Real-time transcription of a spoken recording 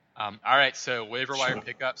All right, so waiver wire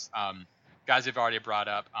pickups. Guys we've already brought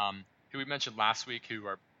up. Who we mentioned last week who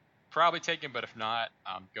are probably taken, but if not,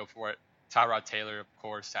 go for it. Tyrod Taylor, of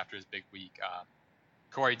course, after his big week.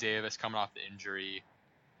 Corey Davis coming off the injury.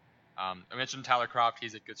 I mentioned Tyler Kroft.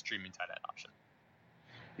 He's a good streaming tight end option.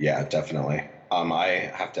 Yeah, definitely.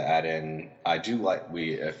 I have to add in. I do like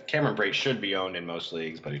if Cameron Brate should be owned in most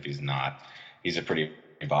leagues, but if he's not, he's a pretty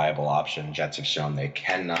viable option. Jets have shown they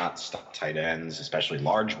cannot stop tight ends, especially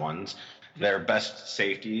large ones. Their best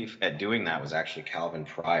safety at doing that was actually Calvin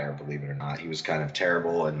Pryor, believe it or not. He was kind of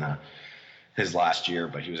terrible in his last year,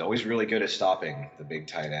 but he was always really good at stopping the big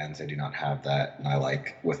tight ends. They do not have that. And I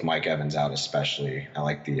like, with Mike Evans out especially, I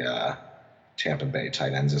like the Tampa Bay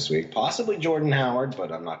tight ends this week. Possibly Jordan Howard,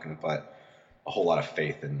 but I'm not going to put a whole lot of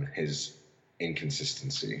faith in his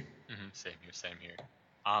inconsistency. Same here.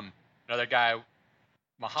 Another guy,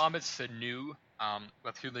 Mohamed Sanu,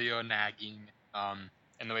 with Julio nagging,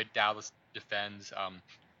 and the way Dallas defends,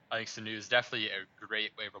 I think Sanu is definitely a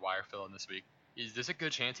great waiver wire fill in this week. There's a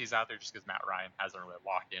good chance he's out there just because Matt Ryan hasn't really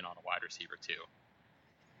locked in on a wide receiver too.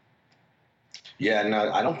 Yeah,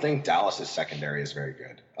 no, I don't think Dallas's secondary is very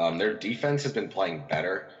good. Their defense has been playing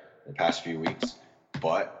better the past few weeks,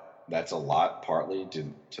 but that's a lot partly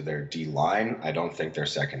to their D-line. I don't think their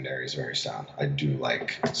secondary is very sound. I do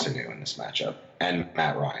like Sanu in this matchup, and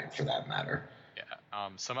Matt Ryan for that matter. Yeah,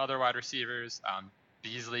 some other wide receivers,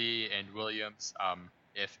 Beasley and Williams.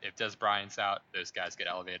 If Des Bryant's out, those guys get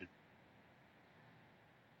elevated.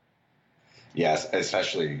 Yes,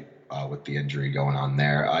 especially with the injury going on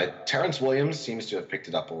there. Terrence Williams seems to have picked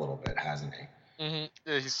it up a little bit, hasn't he? Mm-hmm.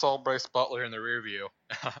 Yeah, he saw Bryce Butler in the rear view.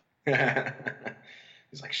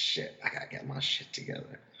 He's like, shit, I got to get my shit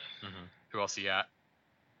together. Mm-hmm. Who else you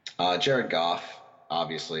got? Jared Goff,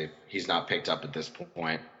 obviously. He's not picked up at this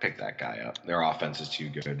point. Pick that guy up. Their offense is too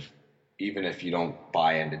good. Even if you don't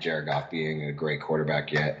buy into Jared Goff being a great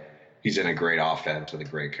quarterback yet, he's in a great offense with a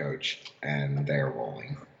great coach, and they're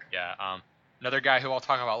rolling. Yeah, another guy who I'll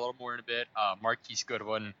talk about a little more in a bit, Marquise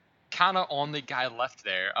Goodwin, kind of only guy left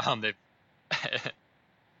there.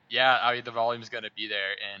 Yeah, I mean the volume's gonna be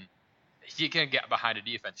there, and he can get behind a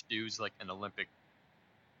defense. Dude's like an Olympic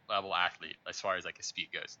level athlete as far as like his speed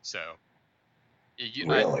goes. So,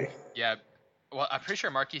 really? Yeah. Well, I'm pretty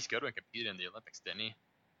sure Marquise Goodwin competed in the Olympics, didn't he?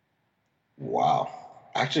 Wow.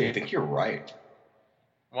 Actually, I think you're right.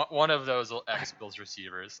 One of those ex-Bills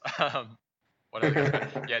receivers.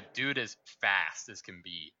 Yeah, dude is fast as can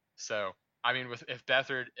be. So, I mean, if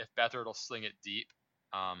Beathard will sling it deep,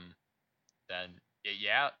 then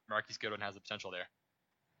yeah, Marquise Goodwin has the potential there.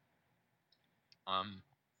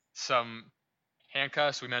 Some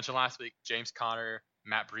handcuffs we mentioned last week: James Conner,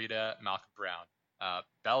 Matt Breida, Malcolm Brown.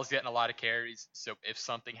 Bell's getting a lot of carries, so if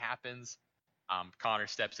something happens, Conner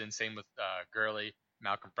steps in. Same with Gurley.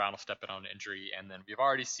 Malcolm Brown will step in on an injury, and then we've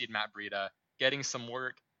already seen Matt Breida getting some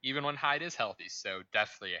work even when Hyde is healthy. So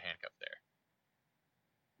definitely a handcuff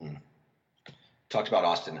there. Talked about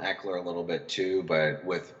Austin Eckler a little bit too, but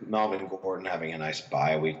with Melvin Gordon having a nice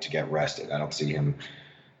bye week to get rested, I don't see him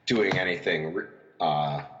doing anything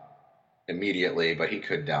immediately, but he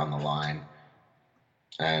could down the line.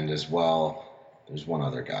 And as well, there's one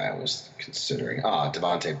other guy I was considering.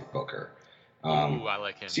 Devontae Booker. Ooh, I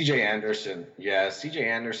like him. CJ Anderson. Yeah, CJ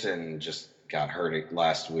Anderson just got hurt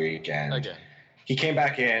last week, and he came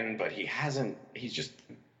back in, but he's just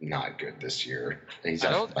not good this year.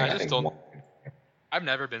 I've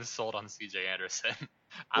never been sold on CJ Anderson.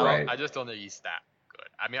 I just don't think he's that good.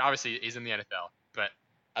 I mean, obviously he's in the NFL, but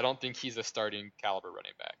I don't think he's a starting caliber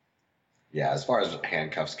running back. Yeah, as far as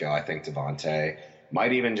handcuffs go, I think Devontae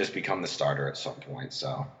might even just become the starter at some point.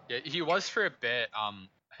 So yeah, he was for a bit. I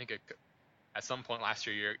think at some point last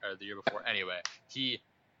year or the year before. Anyway,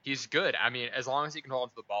 he's good. I mean, as long as he can hold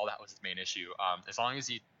onto the ball, that was his main issue. As long as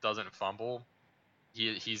he doesn't fumble,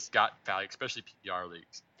 he's got value, especially PPR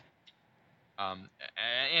leagues.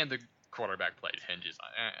 And the quarterback play hinges on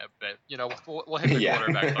it. But we'll hit the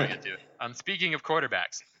quarterback play too. Speaking of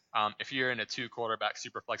quarterbacks, if you're in a 2-quarterback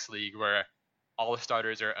superflex league where all the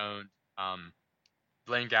starters are owned,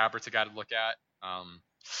 Blaine Gabbert's a guy to look at.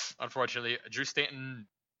 Unfortunately, Drew Stanton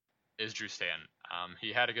is Drew Stanton.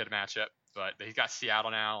 He had a good matchup, but he's got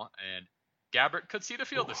Seattle now, and Gabbert could see the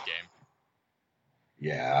field this game.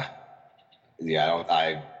 Yeah.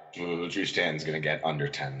 Drew Stanton's going to get under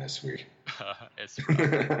 10 this week. It's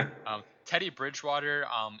Teddy Bridgewater.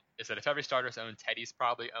 Is that if every starter's owned, Teddy's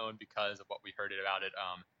probably owned because of what we heard about it.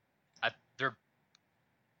 I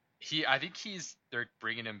think they're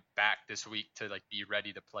bringing him back this week to like be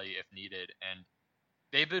ready to play if needed, and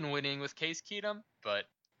they've been winning with Case Keenum, but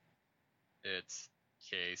it's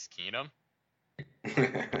Case Keenum.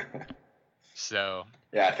 So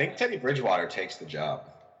yeah, I think Teddy Bridgewater takes the job.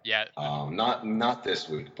 yeah, Not this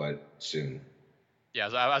week, but soon. yeah.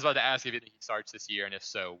 So I was about to ask if you think he starts this year, and if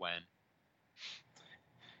so, when.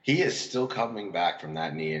 He is still coming back from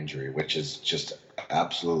that knee injury, which is just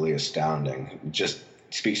absolutely astounding. It just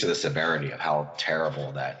speaks to the severity of how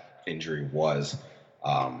terrible that injury was.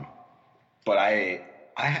 But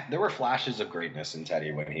there were flashes of greatness in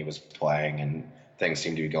Teddy when he was playing, and things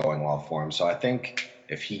seemed to be going well for him. So I think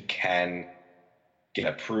if he can get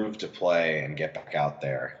approved to play and get back out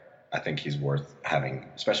there, I think he's worth having,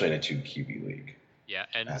 especially in a 2 QB league. Yeah,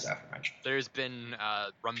 and as aforementioned, there's been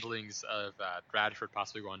rumblings of Bradford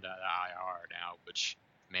possibly going to the IR now, which,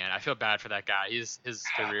 man, I feel bad for that guy. His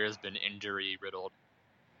career has been injury riddled.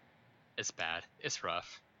 It's bad. It's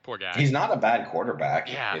rough. Poor guy. He's not a bad quarterback.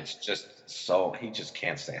 Yeah. It's just he just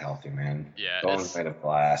can't stay healthy, man. Yeah. Bones made of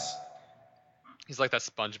glass. He's like that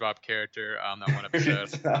SpongeBob character that one episode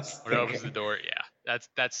when it opens the door. Yeah, that's.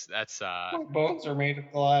 My bones are made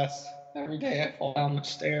of glass. Every day I fall down the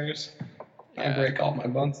stairs. I break all my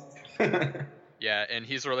bones. Yeah, and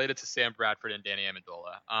he's related to Sam Bradford and Danny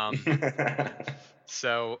Amendola.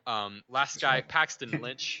 So last guy, Paxton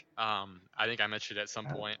Lynch. I think I mentioned at some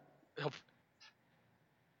point.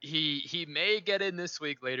 He may get in this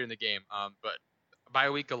week later in the game. But by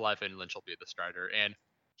week 11, Lynch will be the starter, and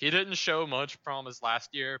he didn't show much promise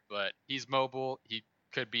last year, but he's mobile. He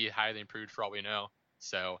could be highly improved for all we know.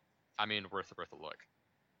 So, I mean, worth a look.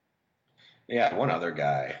 Yeah, one other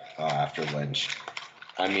guy after Lynch.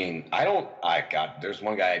 I mean, there's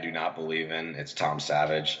one guy I do not believe in. It's Tom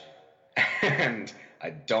Savage. And I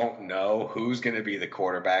don't know who's going to be the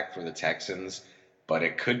quarterback for the Texans, but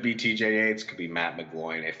it could be TJ Yates, could be Matt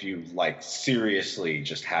McGloin. If you seriously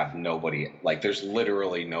just have nobody, there's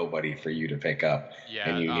literally nobody for you to pick up,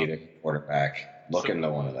 and you need a quarterback, look into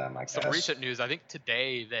one of them, I guess. Some recent news, I think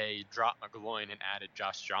today they dropped McGloin and added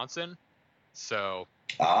Josh Johnson. So,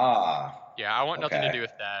 yeah, I want nothing to do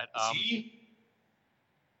with that.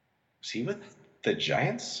 Is he with the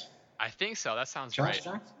Giants? I think so. That sounds Josh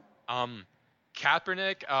right. Johnson?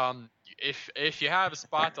 Kaepernick, if you have a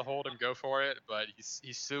spot to hold him, go for it. But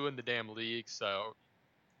he's suing the damn league, so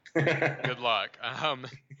good luck.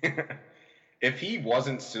 If he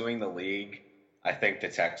wasn't suing the league, I think the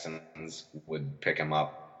Texans would pick him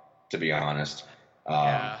up, to be honest.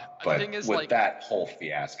 Yeah, but the thing is, that whole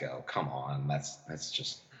fiasco, come on, that's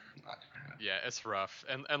just not gonna happen. Yeah, it's rough.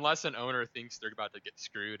 And unless an owner thinks they're about to get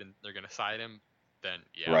screwed and they're gonna sign him, then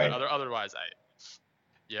yeah. Right. But otherwise,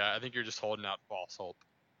 I think you're just holding out false hope.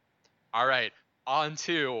 All right, on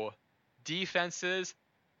to defenses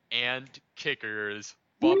and kickers.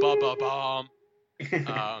 Ba-ba-ba-bum.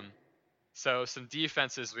 So some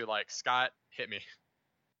defenses we like. Scott, hit me.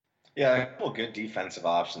 Yeah, a couple good defensive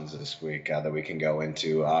options this week that we can go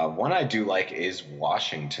into. One I do like is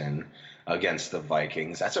Washington against the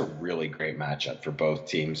Vikings. That's a really great matchup for both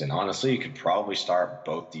teams. And honestly, you could probably start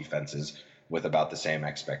both defenses with about the same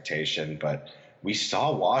expectation. But we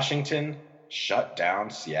saw Washington shut down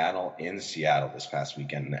Seattle in Seattle this past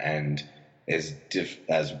weekend. And as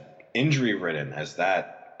injury-ridden as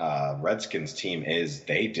that Redskins team is,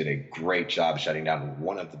 they did a great job shutting down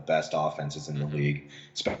one of the best offenses in the league,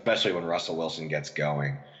 especially when Russell Wilson gets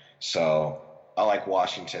going. So I like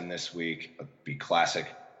Washington this week. It'd be classic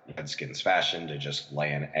Redskins fashion to just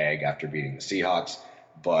lay an egg after beating the Seahawks,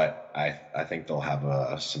 but I think they'll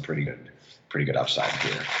have some pretty good upside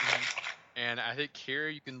here. And I think here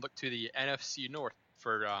you can look to the NFC North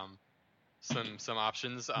for some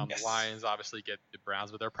options. Yes. The Lions obviously get the Browns,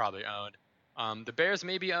 but they're probably owned. The Bears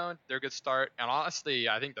may be owned. They're a good start. And honestly,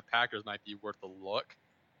 I think the Packers might be worth a look.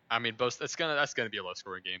 I mean, that's gonna be a low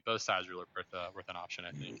scoring game. Both sides are worth an option,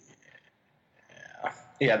 I think.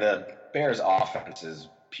 Yeah. The Bears offense is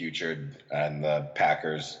putrid, and the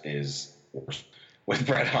Packers is worse with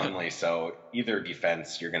Brett Hundley. So either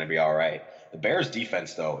defense, you're going to be all right. The Bears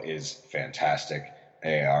defense, though, is fantastic.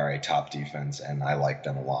 They are a top defense, and I like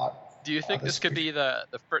them a lot. Do you think this could be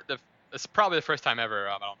it's probably the first time ever?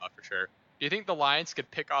 I don't know for sure. Do you think the Lions could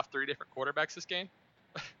pick off 3 different quarterbacks this game?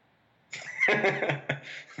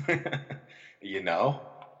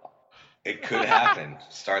 It could happen.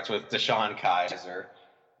 Starts with Deshaun Kaiser,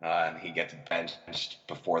 and he gets benched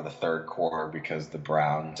before the third quarter because the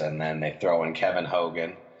Browns, and then they throw in Kevin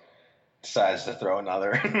Hogan. Decides to throw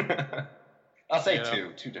another. I'll say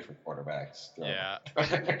two different quarterbacks. Yeah,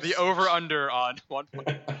 the over/under on 1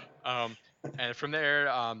 point. And from there,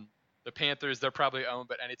 the Panthers, they're probably owned,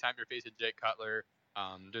 but anytime you're facing Jake Cutler,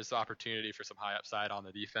 there's the opportunity for some high upside on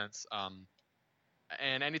the defense.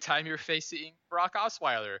 And anytime you're facing Brock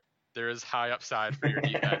Osweiler, there is high upside for your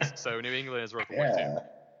defense. So New England is worth a look too.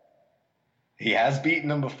 He has beaten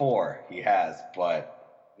them before. He has,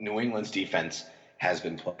 but New England's defense has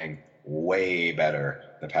been playing way better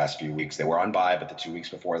the past few weeks. They were on bye, but the 2 weeks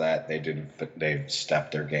before that, they've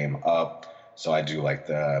stepped their game up. So I do like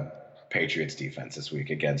the Patriots defense this week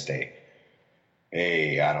against I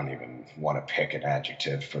don't even want to pick an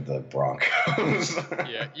adjective for the Broncos.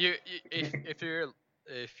 Yeah, if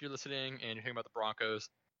you're listening and you're hearing about the Broncos,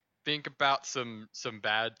 think about some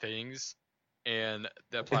bad things and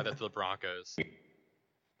apply that to the Broncos.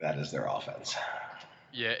 That is their offense.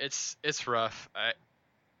 Yeah, it's rough.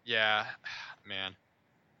 Man.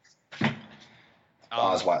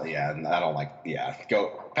 Osweiler, and I don't like.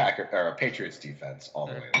 Go Patriots defense all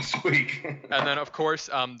the way this week. And then of course,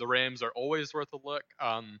 the Rams are always worth a look.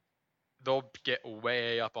 They'll get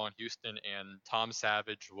way up on Houston, and Tom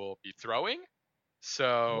Savage will be throwing.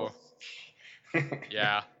 So,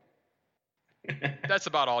 yeah, that's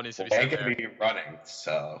about all needs to be said. They could be running,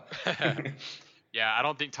 so. Yeah, I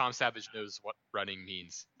don't think Tom Savage knows what running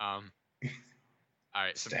means. All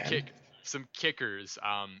right, some kickers.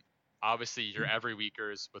 Obviously, your every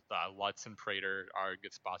weekers with Lutz and Prater are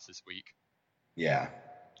good spots this week. Yeah,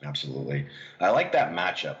 absolutely. I like that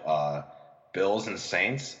matchup. Bills and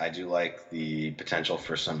Saints, I do like the potential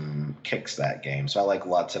for some kicks that game. So I like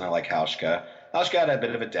Lutz and I like Hauschka. Hauschka had a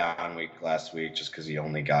bit of a down week last week just because he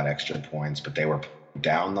only got extra points, but they were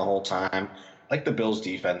down the whole time. I like the Bills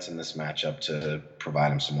defense in this matchup to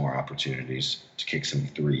provide him some more opportunities to kick some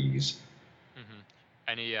threes. Mm-hmm.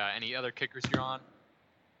 Any other kickers you're on?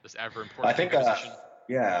 This ever important. I think,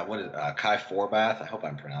 what is Kai Forbath? I hope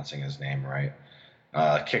I'm pronouncing his name right.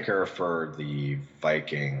 Kicker for the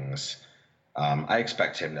Vikings. I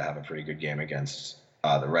expect him to have a pretty good game against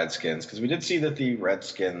the Redskins because we did see that the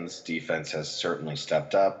Redskins defense has certainly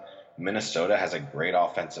stepped up. Minnesota has a great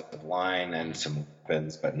offensive line and some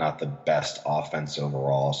weapons, but not the best offense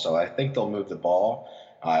overall. So I think they'll move the ball.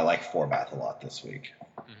 I like Forbath a lot this week.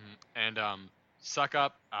 Mm-hmm. And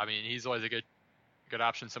Suckup, I mean, he's always a good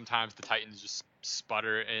option. Sometimes the Titans just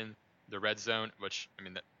sputter in the red zone, which, I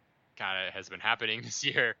mean, that kind of has been happening this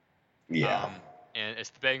year. Yeah. And it's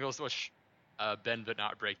the Bengals, which bend but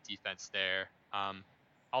not break defense there.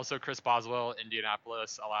 Also, Chris Boswell,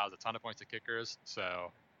 Indianapolis, allows a ton of points to kickers,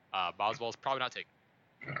 so Boswell's probably not taken.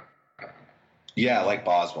 Yeah, I like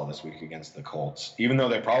Boswell this week against the Colts. Even though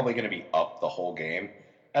they're probably going to be up the whole game,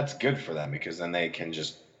 that's good for them because then they can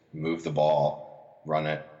just move the ball, run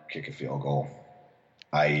it, kick a field goal,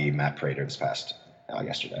 i.e. Matt Prater this past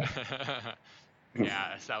yesterday.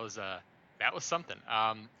 Yeah, that was something.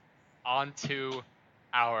 On to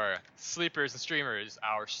our sleepers and streamers,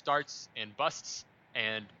 our starts and busts,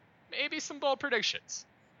 and maybe some bold predictions.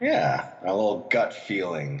 Yeah, a little gut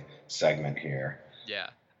feeling segment here. Yeah.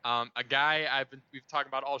 A guy we've talked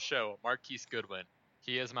about all show, Marquise Goodwin.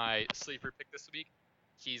 He is my sleeper pick this week.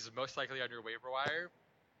 He's most likely on your waiver wire,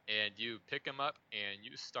 and you pick him up and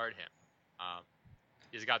you start him.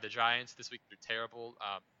 He's got the Giants this week. They're terrible.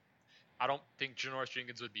 I don't think Janoris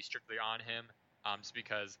Jenkins would be strictly on him, just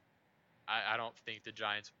because I don't think the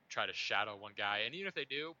Giants try to shadow one guy. And even if they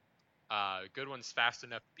do, Goodwin's fast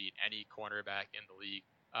enough to beat any cornerback in the league.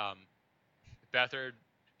 Beathard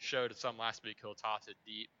showed some last week. He'll toss it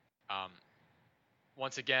deep.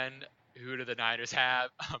 Once again, who do the Niners have?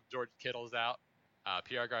 George Kittle's out.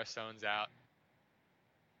 Pierre Garçon's out.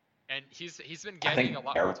 And he's been getting a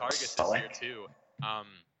lot more targets this year too.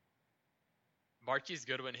 Marquise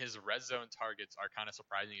Goodwin, his red zone targets are kind of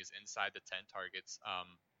surprising. He's inside the 10 targets.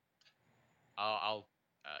 I'll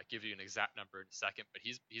give you an exact number in a second, but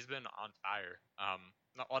he's been on fire.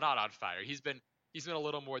 Not on fire. He's been a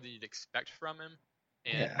little more than you'd expect from him.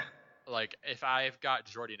 And like if I've got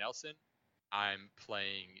Jordy Nelson, I'm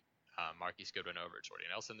playing Marquise Goodwin over Jordy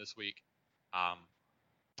Nelson this week.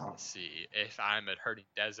 Let's see. If I'm a hurting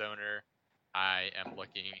Dez owner, I am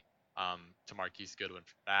looking to Marquise Goodwin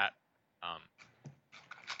for that.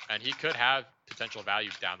 And he could have potential value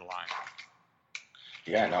down the line.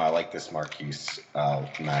 Yeah, no, I like this Marquise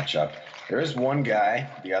matchup. There is one guy,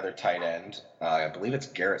 the other tight end. I believe it's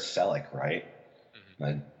Garrett Selleck, right?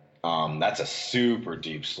 Mm-hmm. That's a super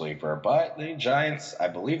deep sleeper. But the Giants, I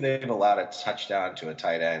believe they've allowed a touchdown to a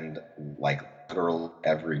tight end like literally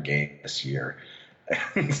every game this year.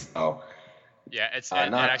 So yeah, it's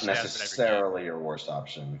not necessarily your worst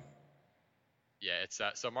option. Yeah, it's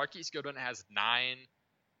so Marquise Goodwin has 9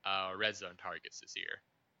 red zone targets this year.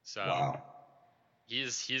 So wow.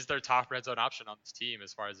 He's their top red zone option on this team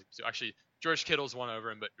as far as actually George Kittle's won over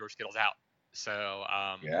him, but George Kittle's out. So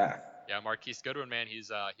yeah, Marquise Goodwin, man, he's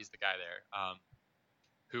the guy there.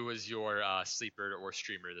 Who was your sleeper or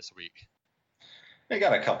streamer this week? I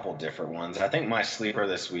got a couple different ones. I think my sleeper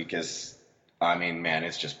this week is I mean, man,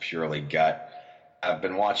 it's just purely gut. I've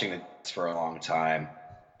been watching the Jets for a long time,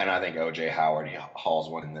 and I think OJ Howard hauls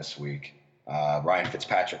one in this week. Ryan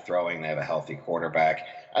Fitzpatrick throwing, they have a healthy quarterback.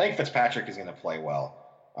 I think Fitzpatrick is going to play well.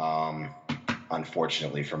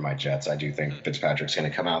 Unfortunately for my Jets, I do think Fitzpatrick's going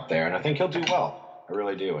to come out there, and I think he'll do well. I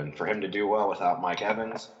really do. And for him to do well without Mike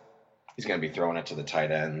Evans, he's going to be throwing it to the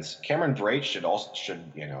tight ends. Cameron Brate should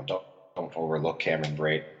don't overlook Cameron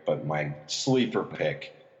Brate, but my sleeper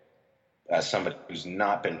pick as somebody who's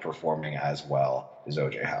not been performing as well is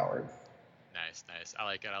OJ Howard. Nice. I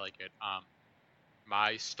like it.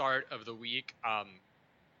 My start of the week.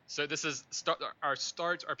 So this is our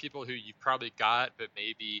starts are people who you've probably got, but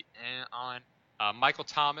maybe on. Michael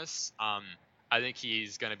Thomas. I think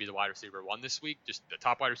he's going to be the wide receiver 1 this week, just the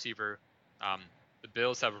top wide receiver. The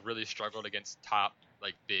Bills have really struggled against top,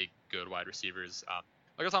 like, big, good wide receivers.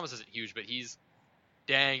 Michael Thomas isn't huge, but is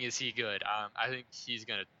he good. I think he's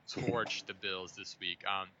going to torch the Bills this week.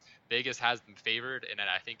 Vegas has them favored, and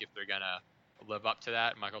I think if they're going to live up to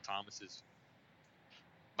that, Michael Thomas is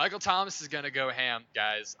going to go ham,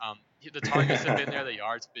 guys. The targets have been there, the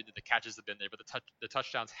yards have been there, the catches have been there, but the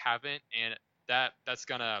touchdowns haven't, and there's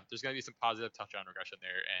gonna be some positive touchdown regression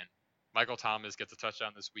there. And Michael Thomas gets a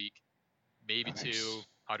touchdown this week, maybe nice.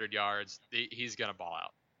 200 yards. He's gonna ball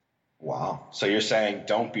out. Wow. So you're saying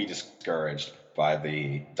don't be discouraged by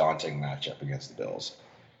the daunting matchup against the Bills.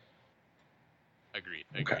 Agreed.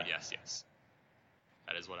 Okay. Yes.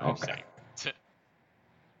 That is what I'm saying.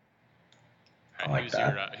 All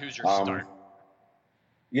right, who's your start?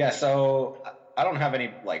 Yeah, so I don't have any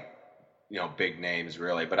big names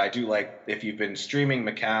really, but I do like, if you've been streaming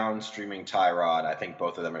McCown, streaming Tyrod, I think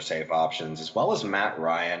both of them are safe options, as well as Matt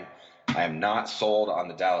Ryan. I am not sold on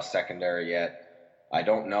the Dallas secondary yet. I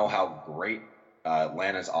don't know how great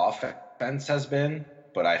Atlanta's offense has been,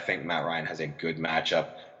 but I think Matt Ryan has a good matchup.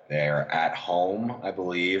 They're at home, I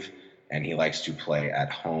believe, and he likes to play at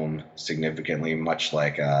home significantly, much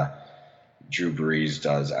like Drew Brees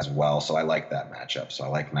does as well. So I like that matchup. So I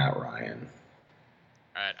like Matt Ryan.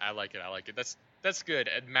 All right, I like it. That's good.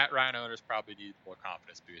 And Matt Ryan owners probably need more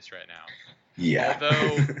confidence boost right now. Yeah.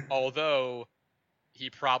 Although he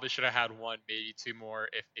probably should have had one, maybe two more.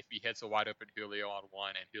 If he hits a wide open Julio on one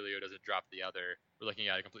and Julio doesn't drop the other, we're looking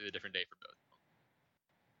at a completely different day for both.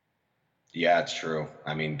 Yeah, it's true.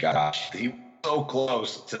 I mean, gosh, he was so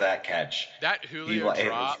close to that catch. That Julio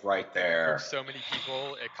drop was right there. For so many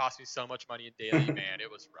people, it cost me so much money in daily, man.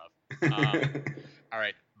 It was rough. All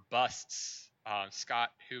right, busts.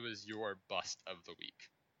 Scott, who is your bust of the week?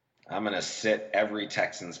 I'm going to sit every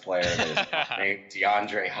Texans player that is named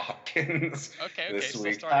DeAndre Hopkins this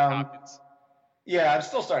week. Still starting Hopkins. Yeah, I'm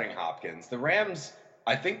still starting Hopkins.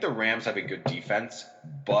 I think the Rams have a good defense,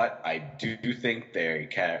 but I do think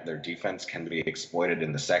their defense can be exploited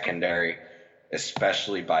in the secondary,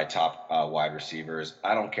 especially by top wide receivers.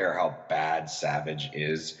 I don't care how bad Savage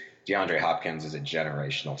is. DeAndre Hopkins is a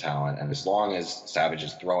generational talent, and as long as Savage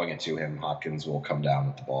is throwing it to him, Hopkins will come down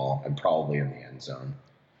with the ball and probably in the end zone.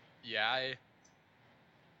 Yeah,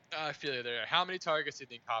 I feel you there. How many targets do you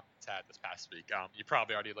think Hopkins had this past week? You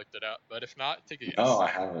probably already looked it up, but if not, take a guess. No, I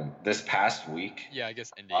haven't. This past week? Yeah, I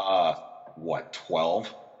guess Indy.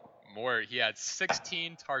 12? More. He had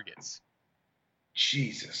 16 targets.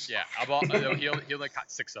 Jesus. Yeah, he only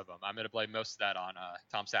caught 6 of them. I'm going to blame most of that on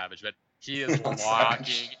Tom Savage, but he is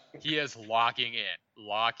locking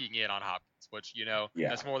in on Hopkins, which,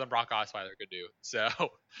 that's more than Brock Osweiler could do. So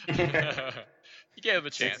he gave him a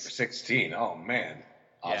chance. 6 for 16. Oh, man.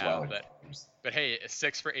 Yeah, but hey,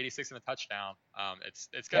 6 for 86 in a touchdown.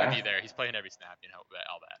 It's gonna be there. He's playing every snap,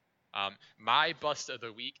 all that. My bust of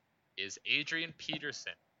the week is Adrian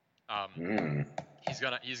Peterson. He's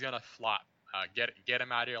gonna flop. Get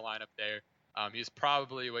him out of your lineup there. He's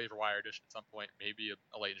probably a waiver wire addition at some point, maybe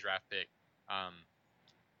a late draft pick.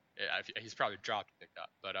 He's probably dropped and picked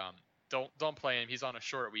up, but don't play him. He's on a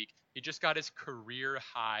short week. He just got his career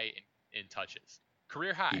high in touches.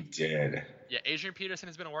 Career high. He did. Yeah, Adrian Peterson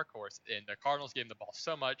has been a workhorse, and the Cardinals gave him the ball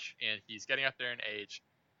so much, and he's getting up there in age,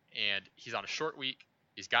 and he's on a short week.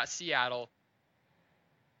 He's got Seattle.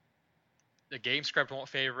 The game script won't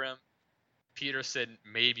favor him. Peterson,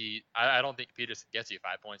 maybe. I don't think Peterson gets you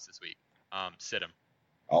 5 points this week. Sit him.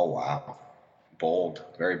 Oh, wow. Bold.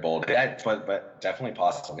 Very bold. But definitely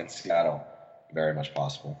possible against Seattle. Very much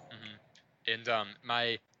possible. Mm-hmm. And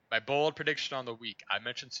my bold prediction on the week, I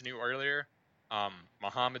mentioned Sanu earlier.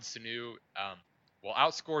 Mohamed Sanu will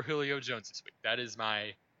outscore Julio Jones this week. That is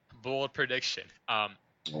my bold prediction. Wow.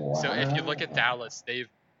 So if you look at Dallas, they've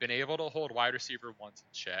been able to hold wide receiver 1 in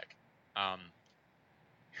check.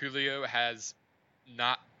 Julio has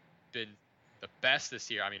not been the best this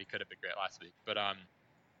year. I mean, he could have been great last week, but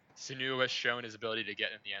Sanu has shown his ability to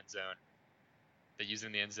get in the end zone. They use him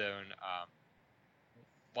in the end zone.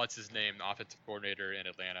 What's his name? The offensive coordinator in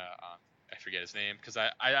Atlanta. I forget his name because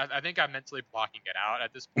I think I'm mentally blocking it out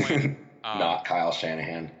at this point. Not Kyle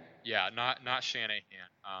Shanahan. Yeah, not Shanahan.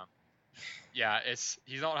 Yeah,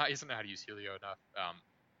 he doesn't know how to use Julio enough.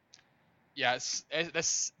 Yeah,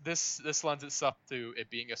 this lends itself to it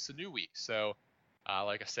being a Sanu week. So,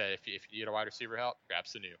 like I said, if you need a wide receiver help, grab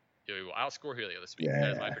Sanu. He will outscore Julio this week. Yeah.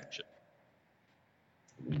 That is my prediction.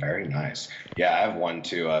 Very nice. Yeah, I have one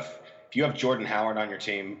too. If you have Jordan Howard on your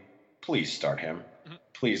team, please start him. Mm-hmm.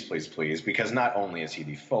 Please, please, please, because not only is he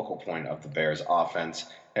the focal point of the Bears' offense,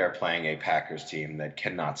 they're playing a Packers team that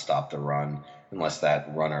cannot stop the run unless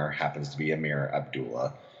that runner happens to be Amir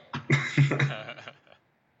Abdullah.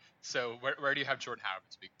 So where do you have Jordan Howard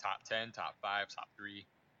this week? Top 10, top 5, top 3?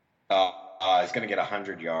 He's going to get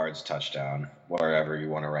 100 yards, touchdown, wherever you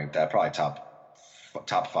want to rank that. Probably top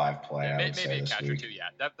 5 play, yeah, I would say maybe a this catcher week. too. Yeah,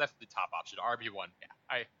 that's the top option. RB1.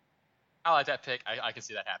 Yeah, I like that pick. I can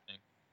see that happening.